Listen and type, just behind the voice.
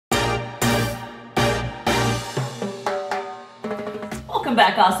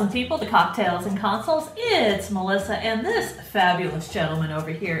Welcome back, awesome people, to Cocktails and Consoles. It's Melissa and this fabulous gentleman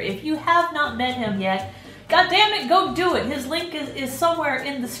over here. If you have not met him yet, god damn it, go do it. His link is somewhere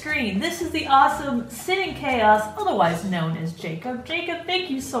in the screen. This is the awesome SinInChaos, otherwise known as Jacob. Jacob, thank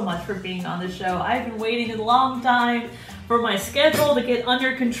you so much for being on the show. I've been waiting a long time for my schedule to get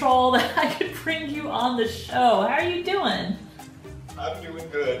under control that I could bring you on the show. How are you doing? I'm doing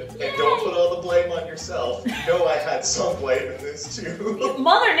good, and don't put all the blame on yourself. You know I had some blame in this too.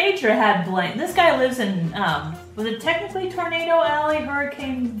 Mother Nature had blame. This guy lives in, was it technically Tornado Alley,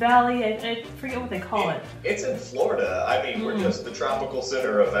 Hurricane Valley? I forget what they call it. It's in Florida. I mean, we're just the tropical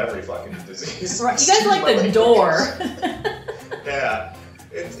center of every fucking disease. Right. You guys are like the door. Yeah.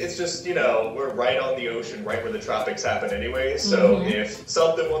 It's just, you know, we're right on the ocean, right where the tropics happen anyway, so if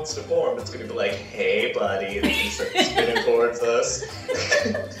something wants to form, it's going to be like, hey, buddy, and then start spinning towards us.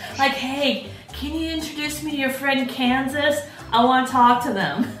 Like, hey, can you introduce me to your friend Kansas? I want to talk to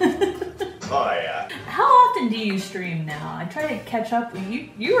them. Oh, yeah. How often do you stream now? I try to catch up with you.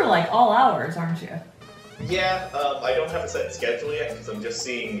 You were like all hours, aren't you? Yeah, I don't have a set schedule yet, because I'm just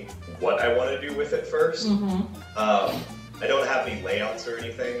seeing what I want to do with it first. I don't have any layouts or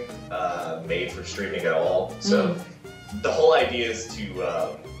anything made for streaming at all, so the whole idea is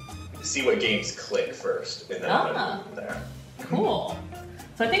to see what games click first, and then I'm gonna move from there. Cool.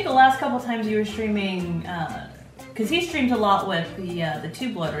 So I think the last couple times you were streaming, because he streams a lot with the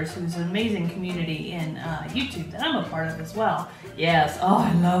Tube Loaders, who's an amazing community in YouTube that I'm a part of as well. Yes, oh,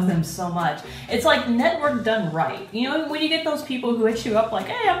 I love them so much. It's like network done right. You know, when you get those people who hit you up like,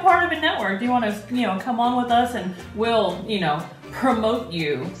 hey, I'm part of a network, do you want to, you know, come on with us and we'll, you know, promote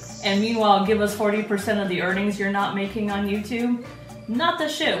you, and meanwhile give us 40% of the earnings you're not making on YouTube? Not the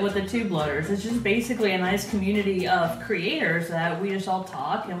shit with the Tube Loaders. It's just basically a nice community of creators that we just all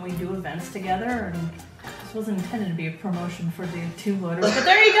talk and we do events together, and this wasn't intended to be a promotion for the Tube Loaders, but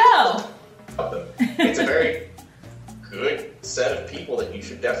there you go! It's a very good set of people that you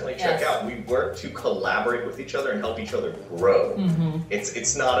should definitely check out. We work to collaborate with each other and help each other grow.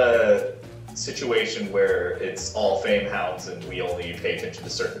 It's not a situation where it's all fame hounds and we only pay attention to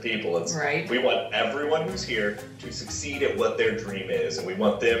certain people. It's we want everyone who's here to succeed at what their dream is, and we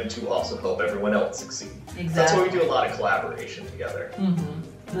want them to also help everyone else succeed. Exactly. That's why we do a lot of collaboration together.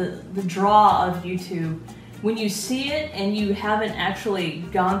 The draw of YouTube, when you see it and you haven't actually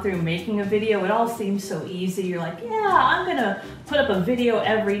gone through making a video, it all seems so easy. You're like, yeah, I'm gonna put up a video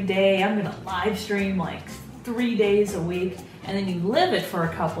every day. I'm gonna live stream like 3 days a week. And then you live it for a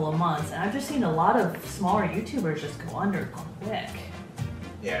couple of months. And I've just seen a lot of smaller YouTubers just go under quick.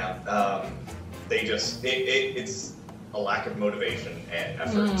 Yeah, they just, it's a lack of motivation and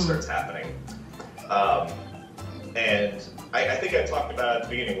effort starts happening. And I think I talked about at the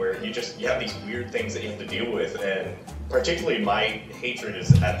beginning where you have these weird things that you have to deal with, and particularly my hatred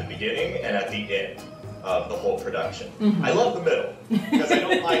is at the beginning and at the end of the whole production. I love the middle, because I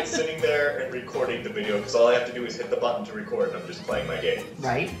don't mind sitting there and recording the video, because all I have to do is hit the button to record and I'm just playing my game.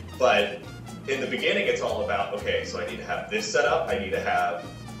 Right. But in the beginning it's all about, okay, so I need to have this set up, I need to have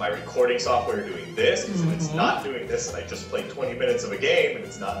my recording software doing this, because if it's not doing this and I just played 20 minutes of a game and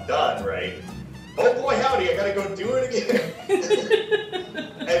it's not done right, oh boy howdy, I gotta go do it again.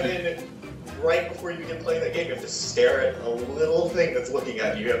 And then right before you begin playing that game, you have to stare at a little thing that's looking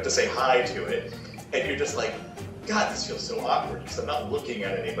at you. You have to say hi to it. And you're just like, God, this feels so awkward, because I'm not looking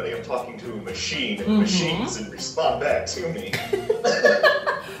at anybody. I'm talking to a machine, and the machine doesn't respond back to me.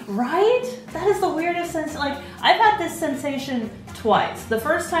 Right? That is the weirdest sense. Like, I've had this sensation twice. The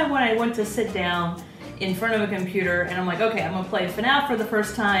first time when I went to sit down in front of a computer, and I'm like, okay, I'm going to play FNAF for the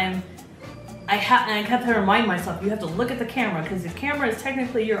first time. I kept to remind myself, you have to look at the camera, because the camera is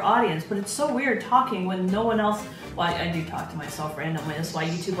technically your audience, but it's so weird talking when no one else, well, I do talk to myself randomly, that's why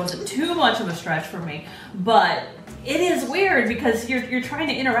YouTube wasn't too much of a stretch for me, but it is weird because you're trying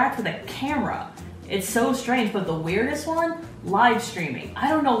to interact with a camera. It's so strange, but the weirdest one, live streaming. I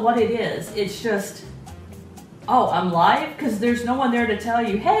don't know what it is, it's just, oh, I'm live? Because there's no one there to tell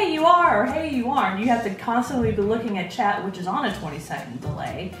you, hey, you are, or hey, you aren't. You have to constantly be looking at chat, which is on a 20-second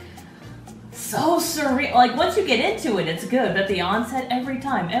delay. So surreal. Like, once you get into it, it's good, but at the onset, every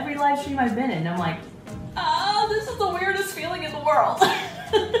time, every live stream I've been in, I'm like, oh, this is the weirdest feeling in the world.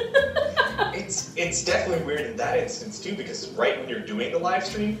 It's definitely weird in that instance too, because right when you're doing the live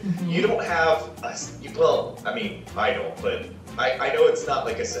stream, you don't have well, I mean, I don't, but I know it's not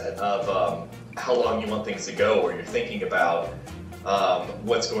like a set of how long you want things to go, or you're thinking about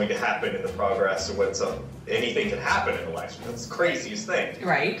what's going to happen in the progress, or what's anything can happen in the live stream. That's the craziest thing,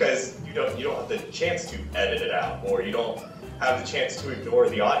 right? Because you don't have the chance to edit it out, or you don't have the chance to ignore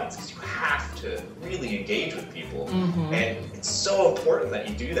the audience because you have to really engage with people. And it's so important that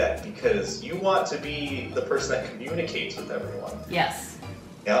you do that because you want to be the person that communicates with everyone. Yes.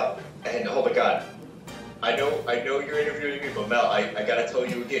 Yeah. And oh my God, I know you're interviewing me, but Mel, I gotta tell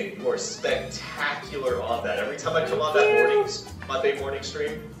you again, you are spectacular on that. Every time I come on that Monday morning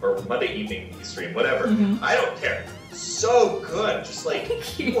stream or Monday evening stream, whatever, I don't care. So good, just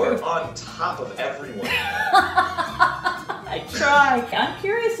like you are on top of everyone. I try. I'm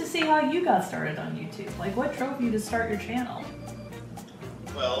curious to see how you got started on YouTube. Like, what drove you to start your channel?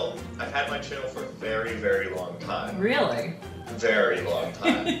 Well, I've had my channel for a very, very long time. Really? Very long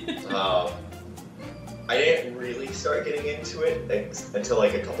time. I didn't really start getting into it until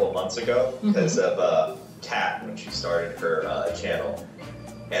like a couple of months ago because of Kat when she started her channel.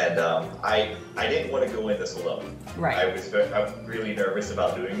 And I didn't want to go in this alone. Right. I'm really nervous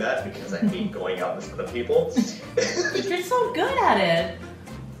about doing that because I hate going out in front of people. You're so good at it.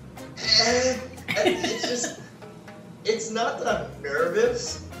 And it's just, it's not that I'm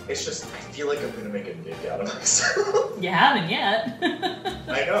nervous. It's just I feel like I'm gonna make a dig out of myself. You haven't yet.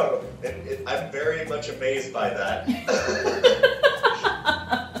 I know, and I'm very much amazed by that.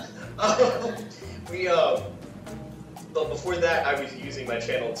 But before that, I was using my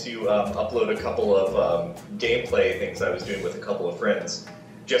channel to upload a couple of gameplay things I was doing with a couple of friends,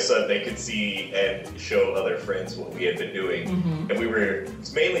 just so they could see and show other friends what we had been doing. And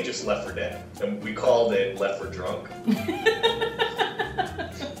it's mainly just Left 4 Dead, and we called it Left 4 Drunk.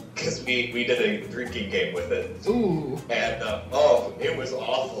 Because we did a drinking game with it. Ooh. And, oh, it was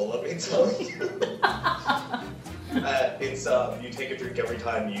awful, let me tell you. It's, you take a drink every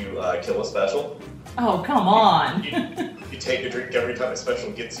time you kill a special. Oh, come on. You take a drink every time a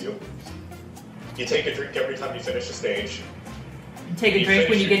special gets you. You take a drink every time you finish a stage. You take a drink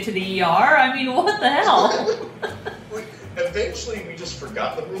when you get to the ER? I mean, what the hell? Eventually, we just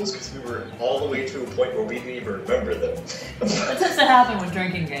forgot the rules because we were all the way to a point where we didn't even remember them. That tends to happen with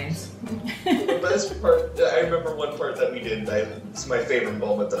drinking games. The best part, I remember one part that we did, it's my favorite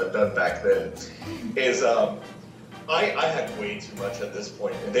moment that I've done back then, is I had way too much at this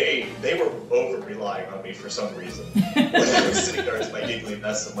point, and they were over-relying on me for some reason. When I was sitting there as my giggly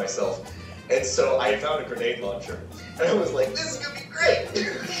mess of myself. And so I found a grenade launcher, and I was like, this is gonna be great!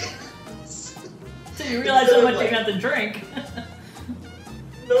 So you realize how much you have to drink.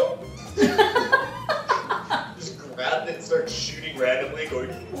 Nope. Just grabbed it and started shooting randomly, going,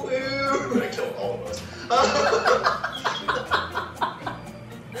 woo! And I killed all of us.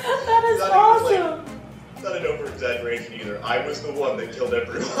 That is awesome! It's not an over-exaggeration either. I was the one that killed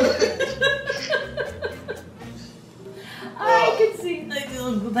everyone. I can see, like,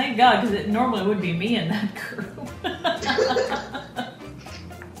 thank God, because it normally would be me in that group.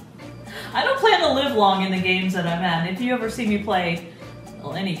 I don't plan to live long in the games that I'm at. If you ever see me play,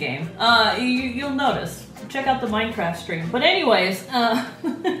 well, any game, you'll notice. Check out the Minecraft stream. But anyways, I'm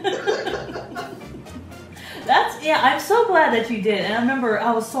so glad that you did. And I remember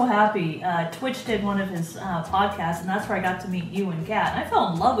I was so happy. Twitch did one of his podcasts, and that's where I got to meet you and Kat. And I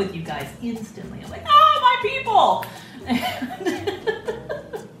fell in love with you guys instantly. I was like, oh, my people!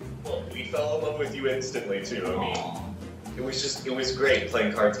 Well, we fell in love with you instantly, too. I mean, it was great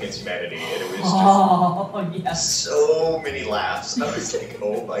playing Cards Against Humanity, and it was just so many laughs. I was like,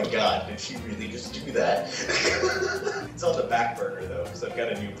 oh my God, did she really just do that? It's on the back burner though, because I've got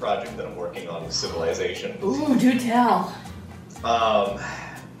a new project that I'm working on with Civilization. Ooh, do tell.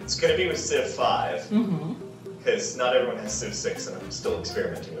 It's gonna be with Civ 5, because not everyone has Civ 6, and I'm still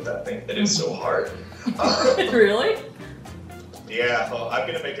experimenting with that thing. It is so hard. Really? Yeah, well, I'm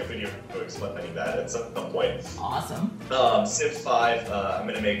gonna make a video explaining that at some point. Awesome. Civ 5, I'm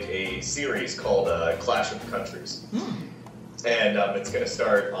gonna make a series called Clash of the Countries. And it's gonna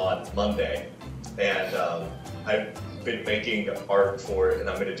start on Monday. And I've been making art for it, and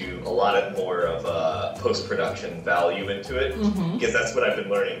I'm gonna do a lot more of post-production value into it. Because that's what I've been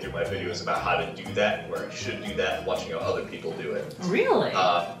learning through my videos about how to do that, and where I should do that, and watching how other people do it. Really?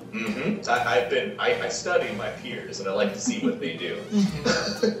 I study my peers, and I like to see what they do.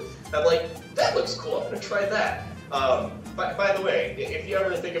 I'm like, that looks cool, I'm gonna try that. By the way, if you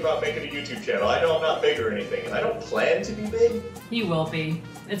ever think about making a YouTube channel, I know I'm not big or anything, and I don't plan to be big. You will be.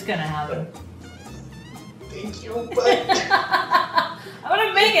 It's gonna happen. Thank you, but... I'm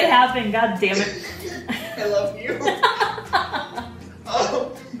gonna make it happen, god damn it. I love you.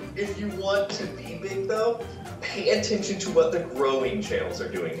 If you want to be big though, pay attention to what the growing channels are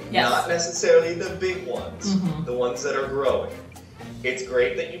doing. Yes. Not necessarily the big ones, the ones that are growing. It's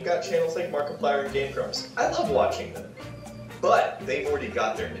great that you've got channels like Markiplier and Game Grumps. I love watching them. But they've already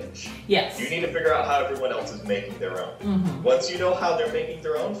got their niche. Yes. You need to figure out how everyone else is making their own. Once you know how they're making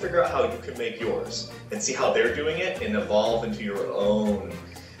their own, figure out how you can make yours. And see how they're doing it and evolve into your own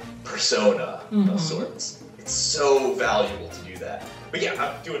persona of sorts. It's so valuable to do that. But yeah,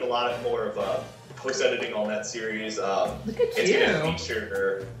 I'm doing a lot more of post-editing on that series. Look at it's you. going to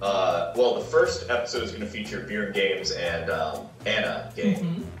feature, well, the first episode is going to feature Beer and Games and Anna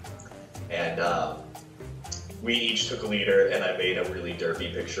Game. And we each took a leader, and I made a really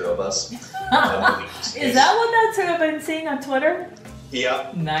derpy picture of us. Is that what that's been seeing on Twitter?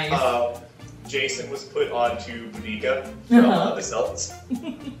 Yeah. Nice. Jason was put onto Boudica from the Celts.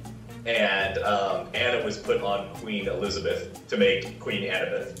 And Anna was put on Queen Elizabeth to make Queen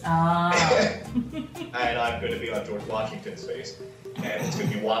Annabeth. And I'm going to be on George Washington's face. And it's going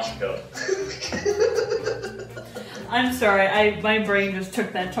to be Washington. I'm sorry, my brain just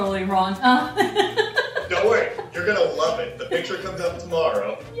took that totally wrong. Don't worry, you're going to love it. The picture comes up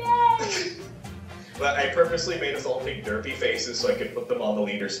tomorrow. Yay! But I purposely made us all take derpy faces so I could put them on the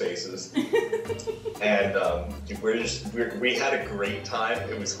leaders' faces. And we had a great time.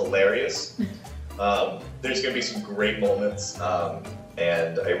 It was hilarious. There's going to be some great moments.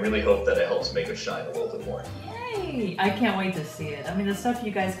 And I really hope that it helps make us shine a little bit more. Yay! I can't wait to see it. I mean, the stuff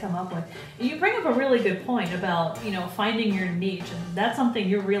you guys come up with. You bring up a really good point about, finding your niche. And that's something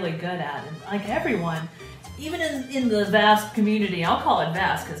you're really good at. And like everyone, even in the vast community, I'll call it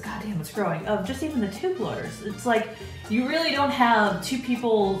vast because goddamn it's growing, of just even the tube loaders. It's like you really don't have two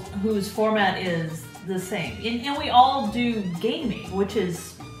people whose format is the same. And we all do gaming, which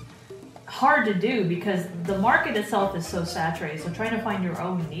is hard to do because the market itself is so saturated. So trying to find your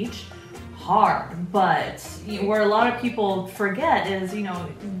own niche, hard. But where a lot of people forget is,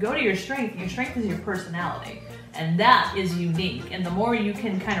 go to your strength. Your strength is your personality. And that is unique. And the more you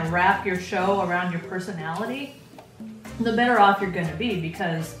can kind of wrap your show around your personality, the better off you're going to be.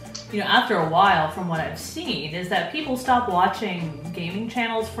 Because, after a while, from what I've seen, is that people stop watching gaming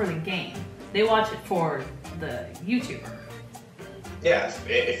channels for the game. They watch it for the YouTuber. Yeah,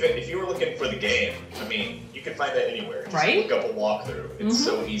 if you were looking for the game, I mean, you can find that anywhere. Just right? Look up a walkthrough. It's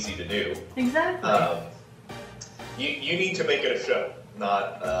so easy to do. Exactly. You need to make it a show,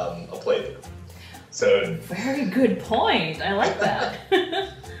 not a playthrough. So very good point. I like that.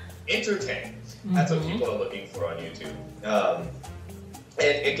 Entertain. That's what people are looking for on YouTube.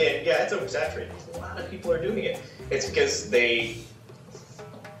 And again, yeah, it's oversaturated. A lot of people are doing it. It's because I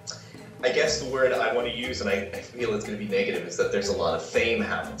guess the word I want to use, and I feel it's going to be negative, is that there's a lot of fame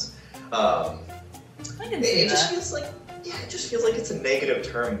hounds. I can see it just that. feels like, it just feels like it's a negative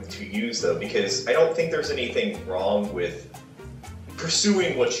term to use, though, because I don't think there's anything wrong with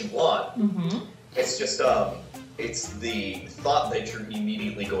pursuing what you want. It's just, it's the thought that you're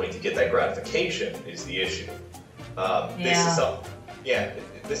immediately going to get that gratification is the issue. This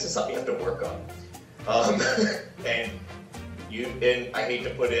is something you have to work on. And I hate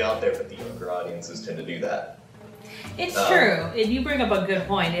to put it out there, but the younger audiences tend to do that. It's true. And you bring up a good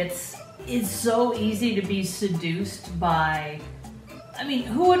point. It's so easy to be seduced by, I mean,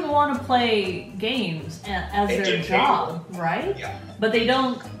 who wouldn't want to play games as their job, right? Yeah. But they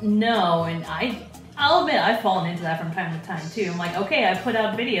don't know, and I'll admit I've fallen into that from time to time too. I'm like, okay, I put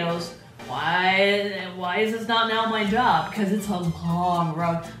out videos. Why is this not now my job? Because it's a long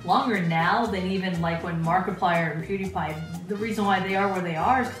road. Longer now than even like when Markiplier and PewDiePie, the reason why they are where they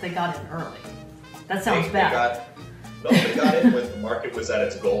are is because they got in early. That sounds bad. They got in when the market was at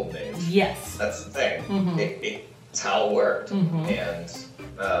its golden age. Yes. That's the thing. It's how it worked. And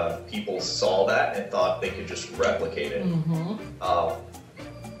people saw that and thought they could just replicate it.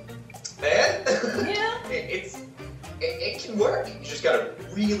 It can work. You just got to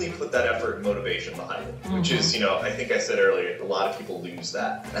really put that effort and motivation behind it, which is, I think I said earlier, a lot of people lose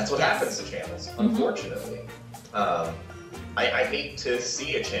that. That's what happens to channels, unfortunately. I hate to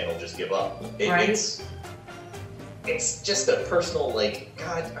see a channel just give up. It's just a personal, like,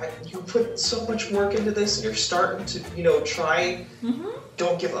 God, you put so much work into this and you're starting to, try.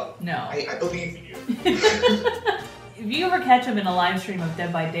 Don't give up. No. I believe in you. If you ever catch him in a live stream of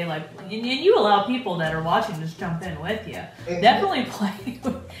Dead by Daylight, and you allow people that are watching to just jump in with you, definitely play.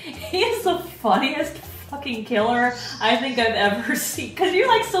 He is the funniest fucking killer I think I've ever seen. Because you're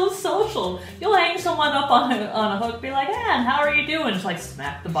like so social. You'll hang someone up on a hook, be like, "Man, how are you doing?" Just like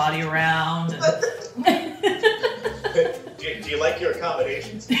smack the body around. And do you like your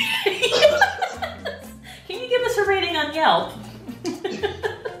accommodations? Can you give us a rating on Yelp?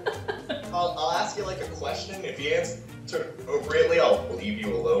 I'll ask you like a question. If you answer appropriately, I'll leave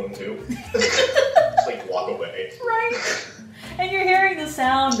you alone too. Just like walk away. Right. And you're hearing the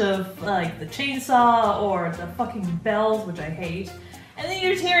sound sound of like the chainsaw or the fucking bells, which I hate. And then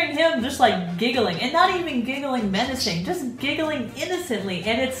you're just hearing him just like giggling, and not even giggling menacing, just giggling innocently.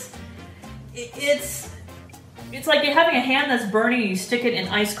 And it's like you're having a hand that's burning, you stick it in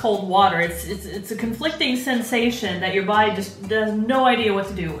ice cold water. It's a conflicting sensation that your body just has no idea what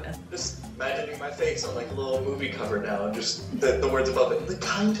to do with. Just imagining my face on like a little movie cover now, and just the words above it, the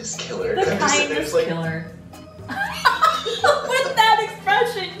kindest killer. The kindest killer. With that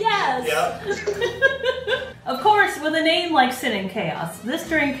expression, yes! Yeah. Of course, with a name like SinInChaos, this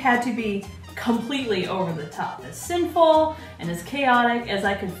drink had to be completely over the top. As sinful and as chaotic as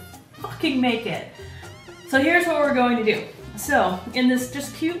I could fucking make it. So here's what we're going to do. So, in this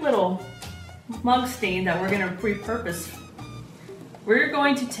just cute little mug stein that we're going to repurpose, we're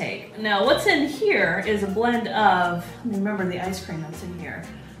going to take, now what's in here is a blend of, remember the ice cream that's in here,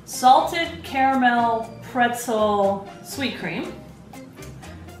 salted caramel pretzel sweet cream.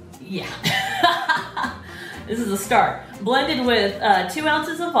 Yeah. This is a start. Blended with 2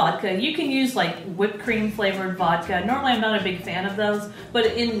 ounces of vodka. You can use like whipped cream flavored vodka. Normally I'm not a big fan of those, but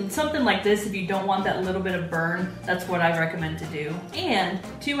in something like this, if you don't want that little bit of burn, that's what I recommend to do. And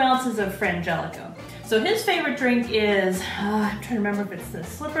 2 ounces of Frangelico. So his favorite drink is, I'm trying to remember if it's the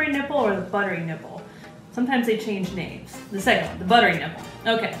slippery nipple or the buttery nipple. Sometimes they change names. The second one, the buttery nipple.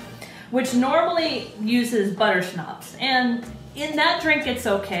 Okay. Which normally uses butter schnapps. And in that drink, it's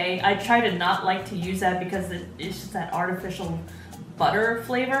okay. I try to not like to use that because it's just that artificial butter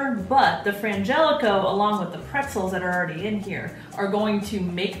flavor. But the Frangelico, along with the pretzels that are already in here, are going to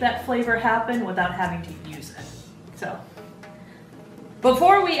make that flavor happen without having to use it. So,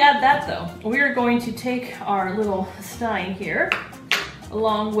 before we add that though, we are going to take our little stein here,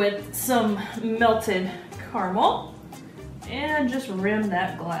 along with some melted caramel, and just rim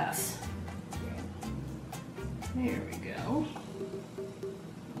that glass. There we go.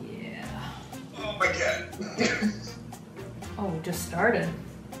 Yeah. Oh my god. Oh, we just started.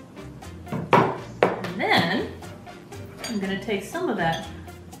 And then I'm gonna take some of that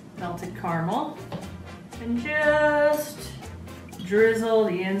melted caramel and just drizzle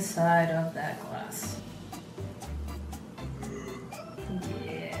the inside of that glass.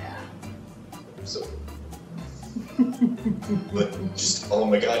 Yeah. So. But just, oh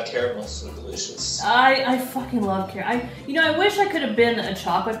my god, caramel's so delicious. I fucking love caramel. You know, I wish I could have been a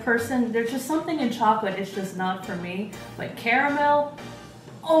chocolate person. There's just something in chocolate, it's just not for me. But caramel,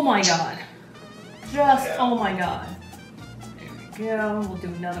 oh my god. Just, yeah. Oh my god. There we go, we'll do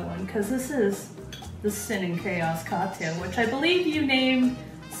another one, because this is the SinInChaos cocktail, which I believe you named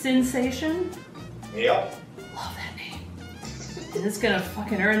SinSation. Yep. Love that name. And it's gonna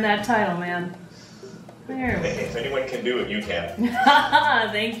fucking earn that title, man. There we go. If anyone can do it, you can.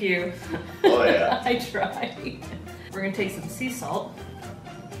 Thank you. Oh yeah. I tried. We're gonna take some sea salt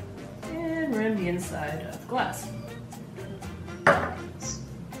and rim the inside of the glass.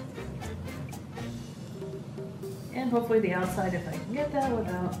 And hopefully the outside, if I can get that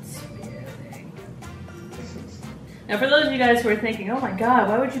without spitting. Now for those of you guys who are thinking, oh my god,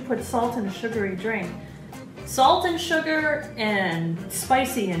 why would you put salt in a sugary drink? Salt and sugar and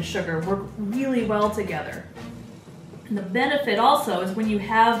spicy and sugar work really well together. And the benefit also is when you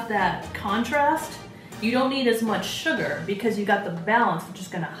have that contrast, you don't need as much sugar because you got the balance, which is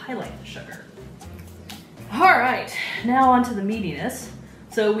going to highlight the sugar. All right, now onto the meatiness.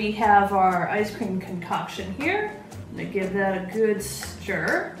 So we have our ice cream concoction here. I'm going to give that a good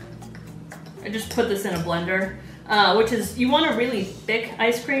stir. I just put this in a blender, which is, you want a really thick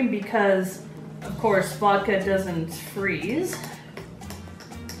ice cream because of course, vodka doesn't freeze,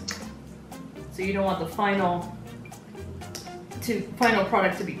 so you don't want the final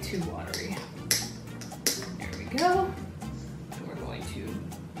product to be too watery. There we go. And we're going to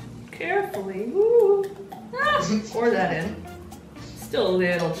carefully pour that in. Still a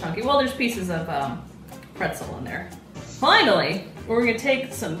little chunky. Well, there's pieces of pretzel in there. Finally, we're going to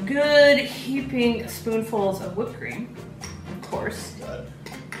take some good heaping spoonfuls of whipped cream, of course.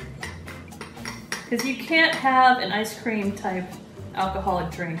 Because you can't have an ice cream type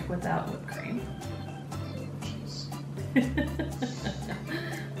alcoholic drink without whipped cream. If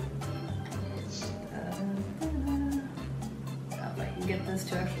I can get this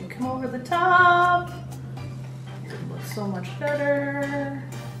to actually come over the top, it looks so much better.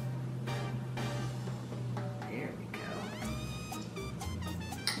 There we go.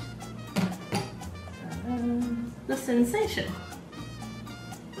 The SinSation.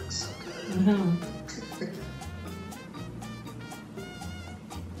 Looks so good.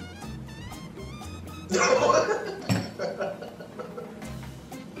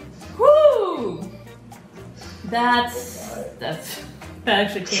 Woo! That's That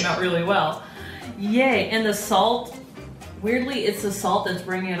actually came out really well. Yay, and the salt, weirdly, it's the salt that's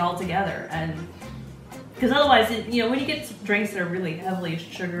bringing it all together. And because otherwise, you know, when you get drinks that are really heavily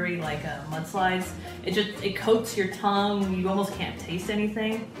sugary, like mudslides, it coats your tongue. You almost can't taste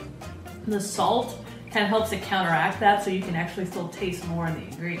anything. And the salt kind of helps to counteract that, so you can actually still taste more in the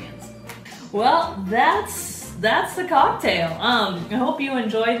ingredients. Well, that's the cocktail. I hope you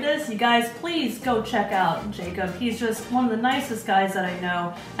enjoyed this. You guys, please go check out Jacob. He's just one of the nicest guys that I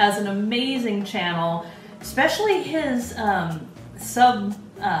know. Has an amazing channel, especially his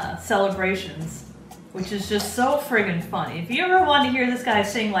celebrations, which is just so friggin' funny. If you ever want to hear this guy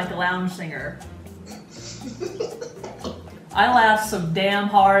sing like a lounge singer, I laughed so damn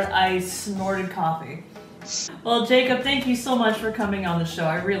hard I snorted coffee. Well, Jacob, thank you so much for coming on the show.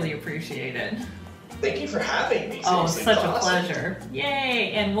 I really appreciate it. Thank you for having me. Oh, such a pleasure.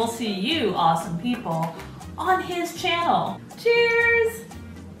 Yay! And we'll see you, awesome people, on his channel. Cheers!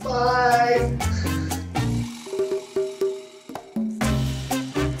 Bye!